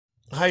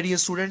Hi dear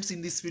students, in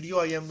this video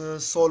I am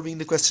solving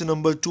the question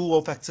number 2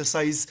 of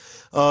exercise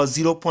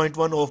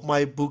 0.1 of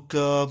my book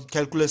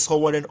Calculus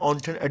Howard and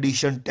Anton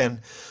edition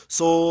 10.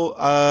 So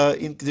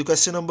in the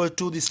question number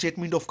 2, the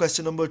statement of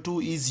question number 2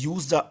 is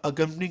use the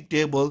accompanying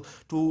table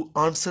to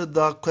answer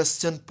the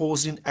question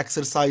posed in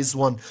exercise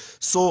 1.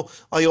 So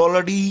I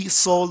already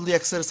solved the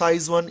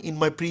exercise 1 in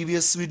my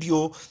previous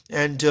video,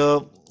 and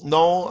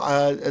now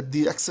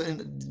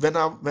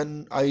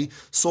when I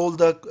solve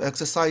the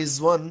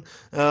exercise 1,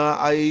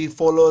 I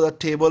follow the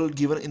table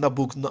given in the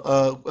book,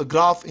 a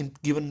graph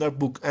given in the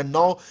book, and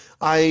now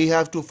I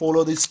have to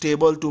follow this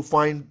table to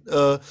find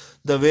the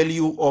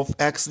value of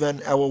x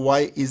when our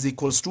y is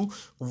equals to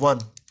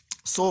 1.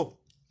 So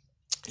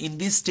in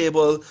this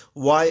table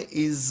y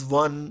is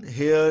 1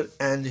 here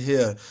and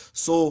here.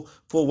 So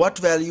for what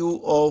value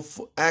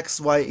of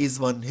x y is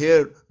 1?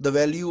 Here the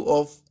value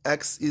of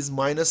x is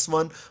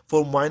 -1.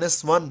 For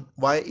 -1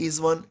 y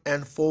is 1,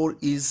 and 4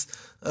 is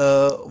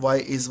y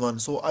is 1.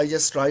 So I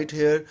just write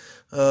here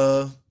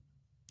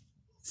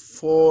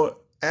for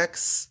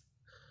x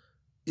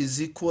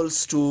is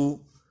equals to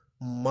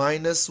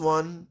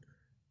 -1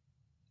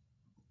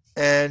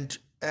 and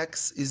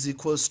x is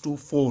equals to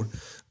 4.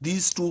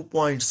 These 2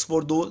 points,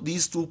 for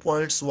these 2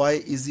 points y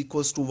is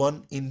equals to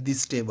 1 in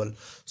this table.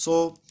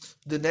 So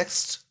the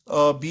next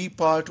b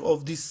part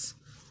of this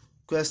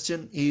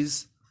question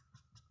is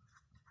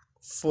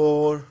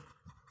for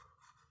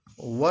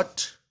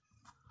what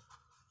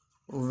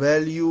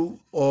value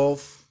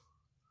of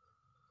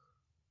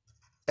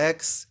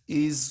x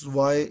is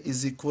y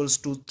is equals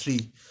to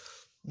 3.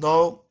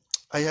 Now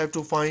I have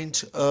to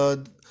find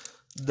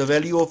the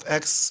value of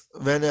x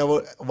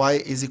whenever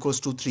y is equals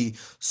to 3.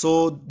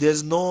 So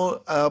there's no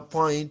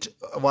point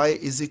y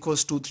is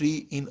equals to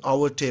 3 in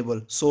our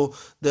table. So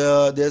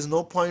there's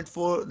no point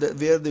for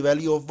where the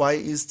value of y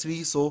is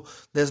 3. So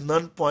there's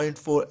none point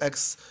for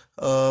x,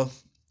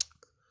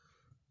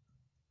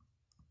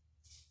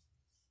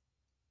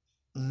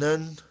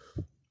 none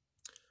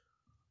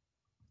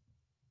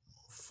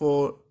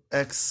for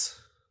x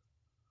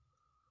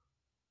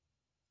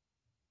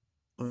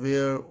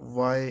where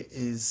y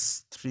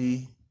is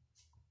 3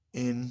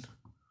 in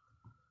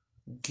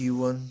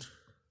given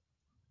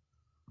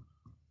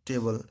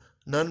table.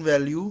 None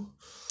value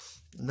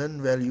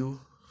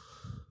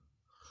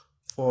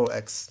for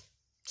x.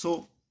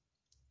 So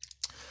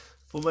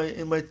for my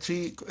in my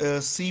 3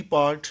 c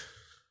part,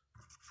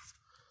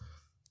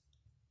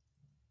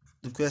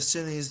 the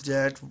question is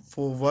that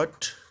for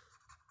what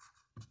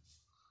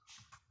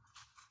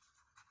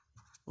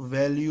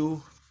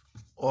value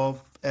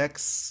of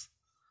x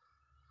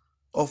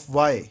of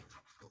y,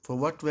 for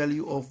what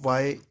value of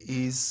y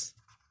is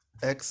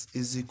x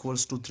is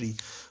equals to 3.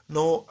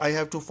 Now I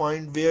have to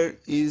find where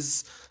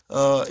is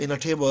in a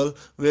table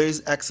where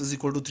is x is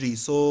equal to 3.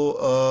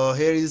 So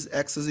here is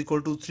x is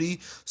equal to 3.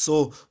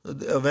 So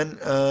when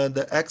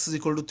the x is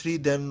equal to 3,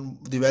 then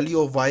the value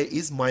of y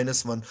is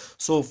 -1.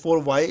 So for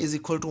y is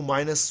equal to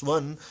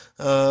 -1,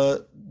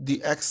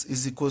 the x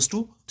is equals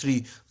to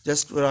 3.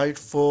 Just write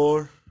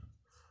for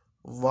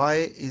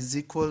y is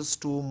equals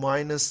to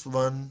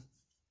 -1.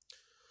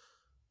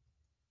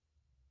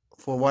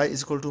 For y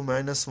is equal to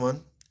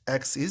 -1,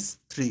 x is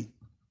 3.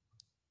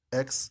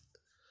 X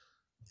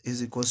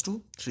is equals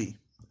to 3.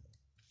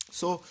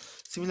 So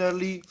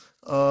similarly,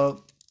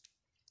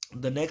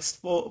 the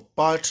next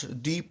part,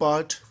 d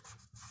part,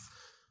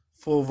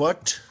 for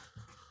what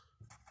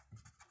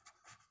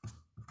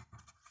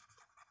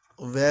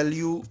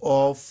value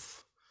of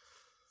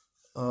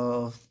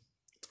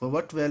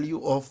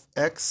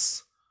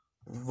x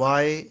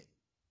y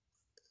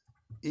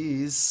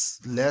is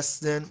less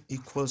than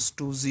equals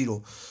to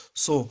 0.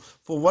 So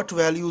for what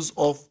values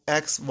of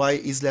x y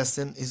is less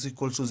than is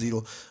equals to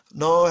 0.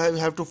 Now I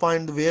have to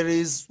find where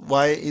is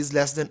y is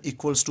less than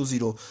equals to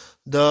 0.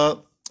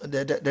 The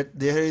that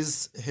there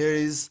is here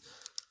is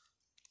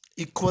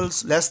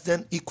equals less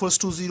than equals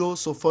to 0.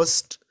 So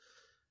first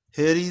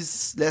here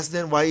is less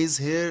than, y is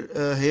here,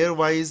 here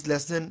y is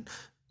less than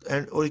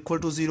and or equal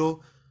to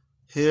 0,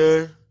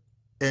 here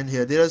and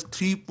here. There are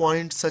 3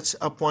 points, such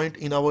a point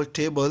in our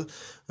table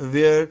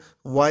where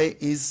y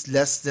is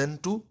less than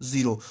to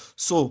 0.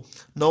 So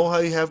now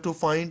I have to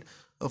find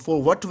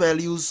for what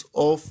values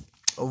of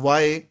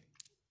y,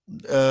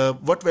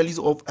 what values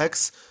of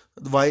x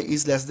y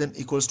is less than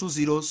equals to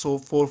 0. So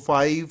for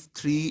 5,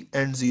 3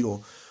 and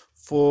 0,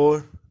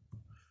 for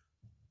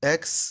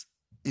x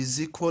is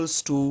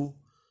equals to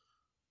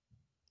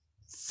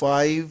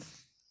 5,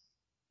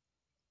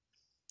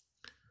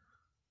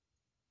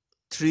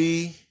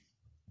 3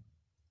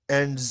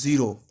 and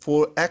 0.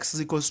 For x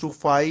is equals to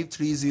 5,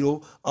 3,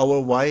 0, our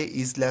y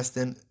is less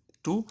than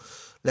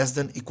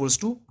equals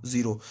to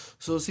 0.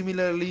 So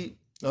similarly,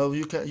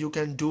 you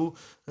can do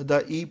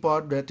the e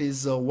part, that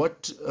is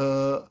what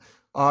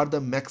are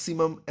the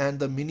maximum and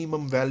the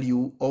minimum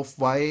value of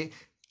y,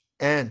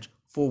 and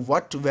for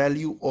what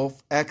value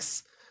of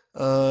x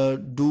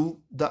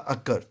do the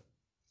occur.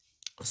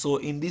 So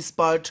in this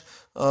part,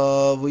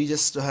 we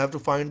just have to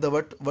find the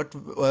what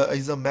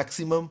is the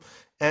maximum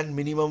and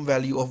minimum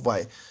value of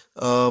y.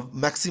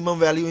 Maximum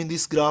value in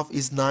this graph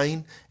is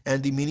 9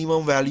 and the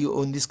minimum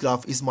value in this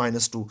graph is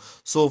 -2.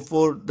 So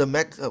for the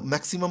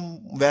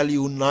maximum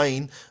value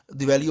 9,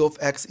 the value of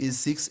x is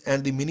 6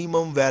 and the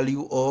minimum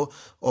value of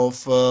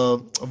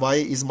y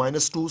is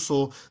 -2.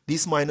 So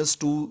this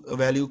 -2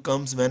 value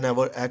comes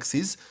whenever x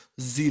is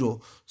 0.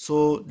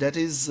 So that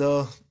is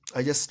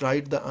I just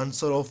write the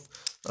answer of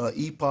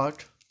E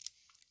part.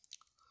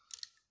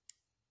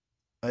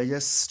 I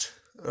just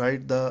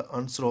write the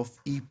answer of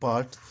E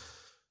part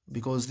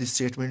because this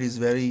statement is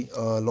very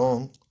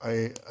long.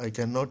 I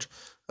cannot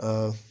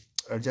uh,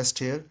 adjust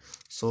here.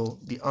 So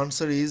the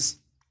answer is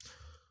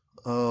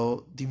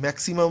the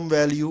maximum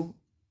value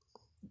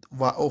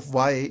of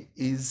y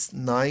is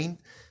 9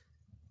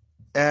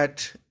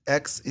 at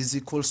x is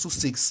equals to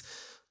 6.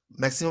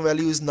 Maximum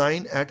value is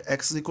 9 at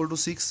x is equal to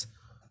 6,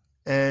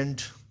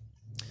 and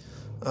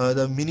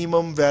the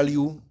minimum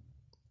value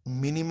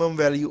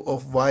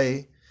of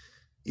y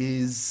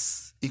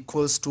is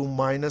equals to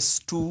minus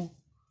 2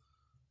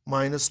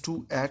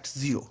 at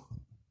 0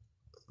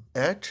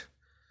 at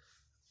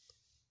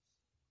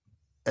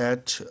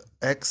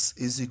x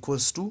is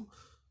equals to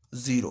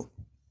 0.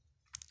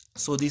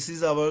 So this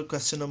is our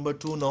question number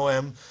 2. Now I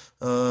am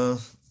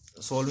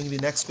solving the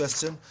next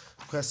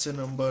question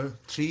number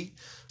 3,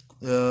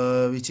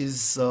 which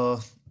is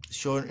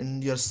shown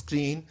in your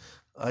screen.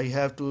 I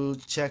have to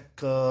check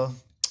the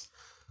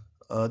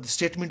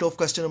statement of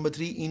question number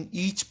 3. In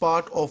each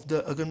part of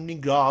the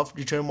accompanying graph,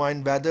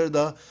 determine whether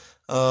the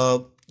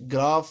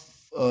graph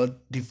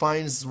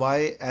defines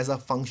y as a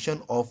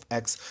function of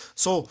x.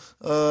 So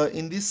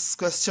in this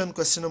question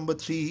number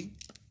 3,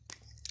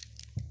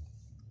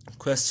 the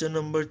question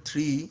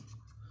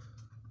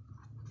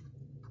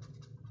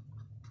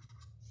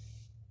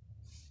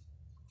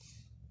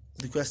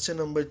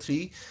number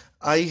 3,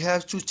 I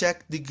have to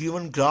check the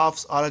given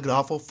graphs are a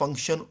graph of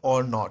function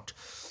or not.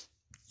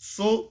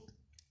 So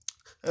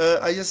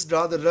I just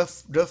draw the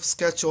rough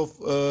sketch of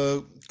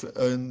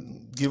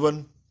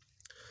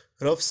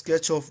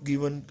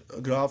given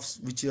graphs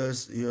which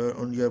is here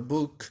on your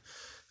book.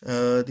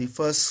 The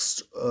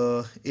first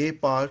A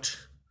part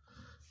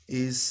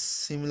is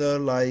similar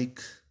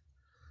like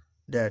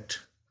that.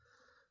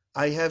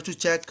 I have to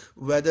check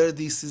whether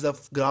this is a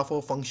graph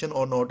of function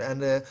or not,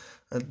 and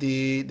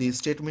the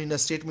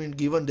statement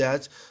given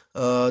that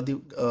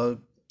the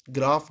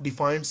graph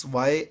defines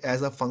y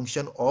as a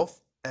function of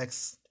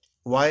x.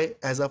 Y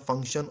as a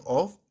function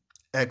of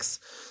x.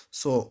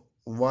 So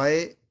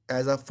y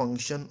as a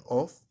function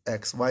of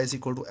x, y is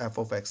equal to f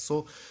of x.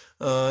 So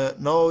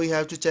now we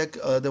have to check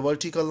the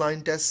vertical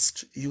line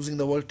test. Using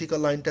the vertical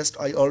line test,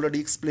 I already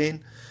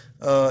explained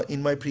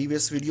in my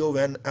previous video.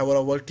 When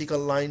our vertical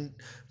line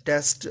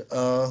test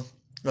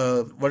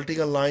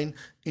vertical line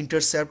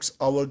intercepts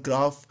our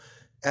graph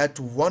at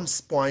one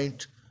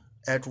point,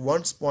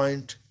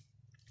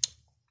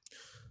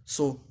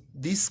 so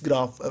this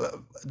graph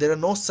there are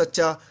no such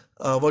a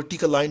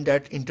vertical line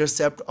that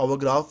intercept our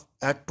graph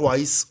at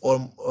twice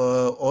or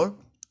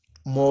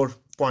more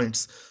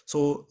points.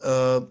 So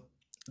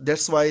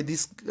that's why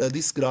this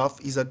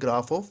graph is a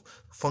graph of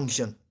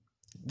function.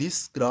 The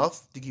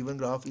given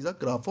graph is a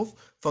graph of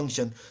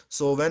function.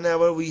 So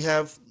whenever we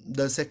have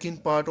the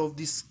second part of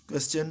this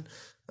question,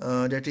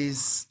 that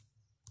is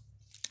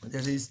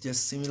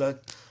just similar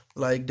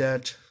like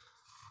that.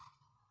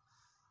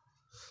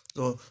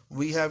 So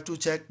we have to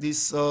check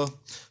this this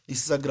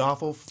is a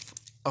graph of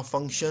a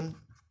function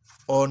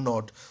or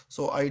not.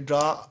 So I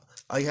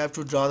have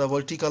to draw the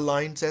vertical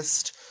line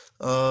test.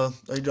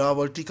 I draw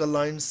vertical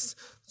lines.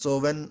 So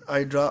when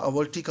I draw a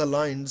vertical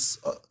lines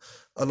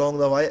along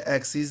the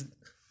y-axis,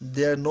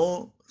 there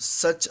no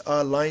such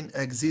a line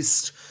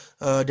exists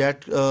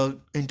that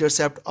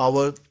intercept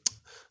our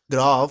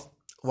graph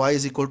y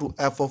is equal to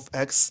f of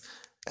x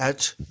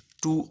at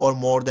two or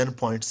more than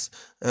points.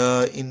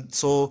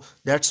 So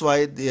that's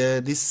why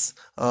this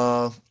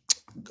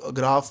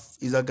graph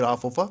is a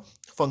graph of a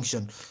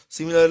function.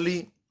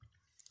 Similarly,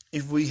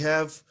 if we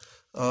have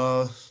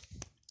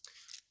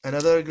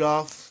another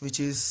graph which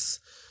is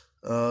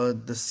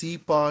the C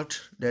part,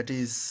 that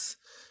is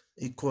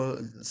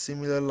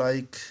similar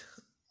like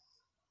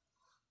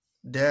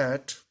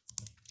that.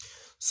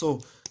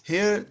 So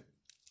here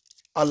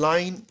a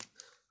line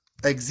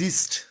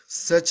exists,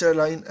 such a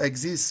line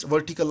exists,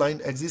 vertical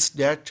line exists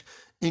that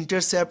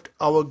intercept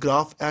our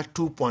graph at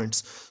 2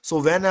 points.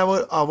 So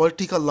whenever a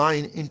vertical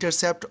line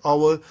intercept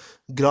our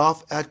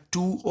graph at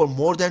 2 or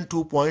more than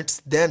 2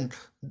 points, then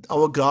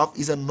our graph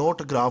is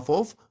not a graph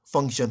of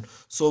function.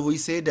 So we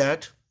say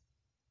that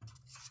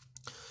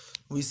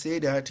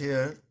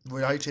here,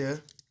 right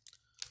here,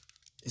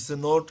 it's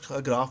not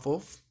a graph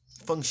of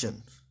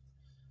function.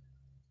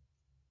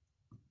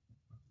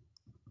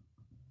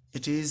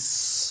 It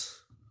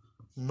is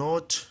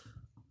not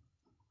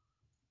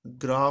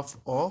graph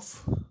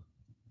of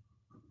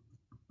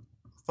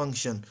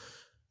function.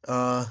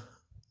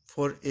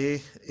 For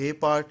a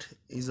part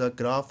is a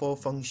graph of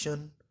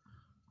function,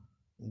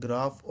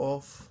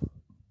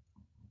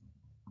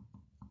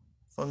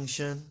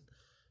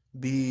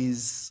 B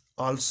is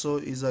also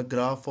is a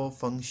graph of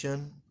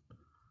function.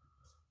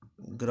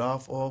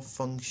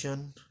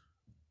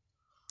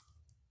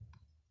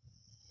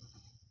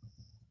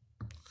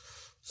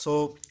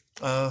 So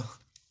uh,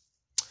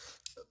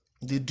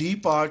 the D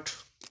part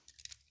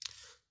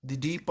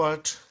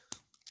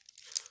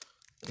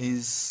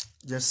is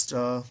just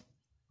a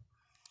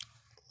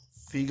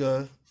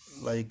figure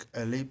like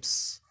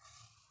ellipse.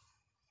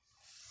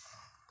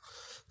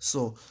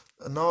 So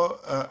now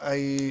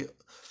I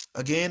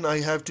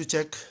have to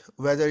check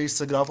whether it's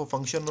a graph of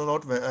function or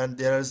not, and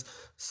there's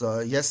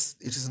so yes,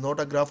 it is not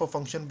a graph of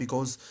function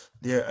because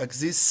there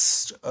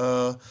exist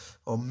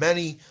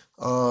many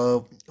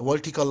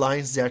vertical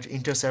lines that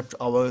intercept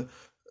our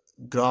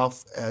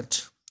graph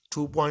at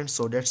 2 points,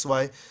 so that's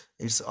why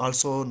it's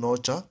also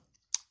not a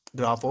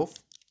graph of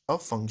a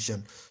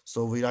function.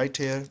 So we write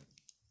here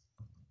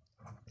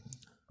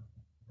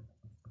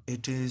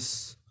it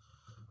is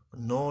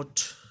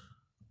not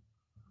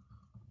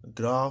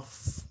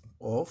graph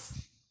of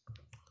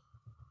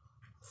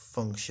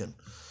function.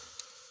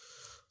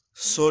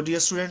 So dear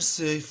students,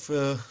 if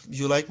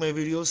you like my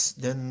videos,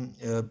 then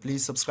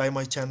please subscribe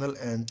my channel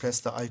and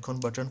press the icon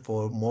button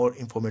for more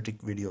informative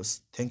videos.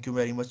 Thank you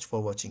very much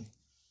for watching.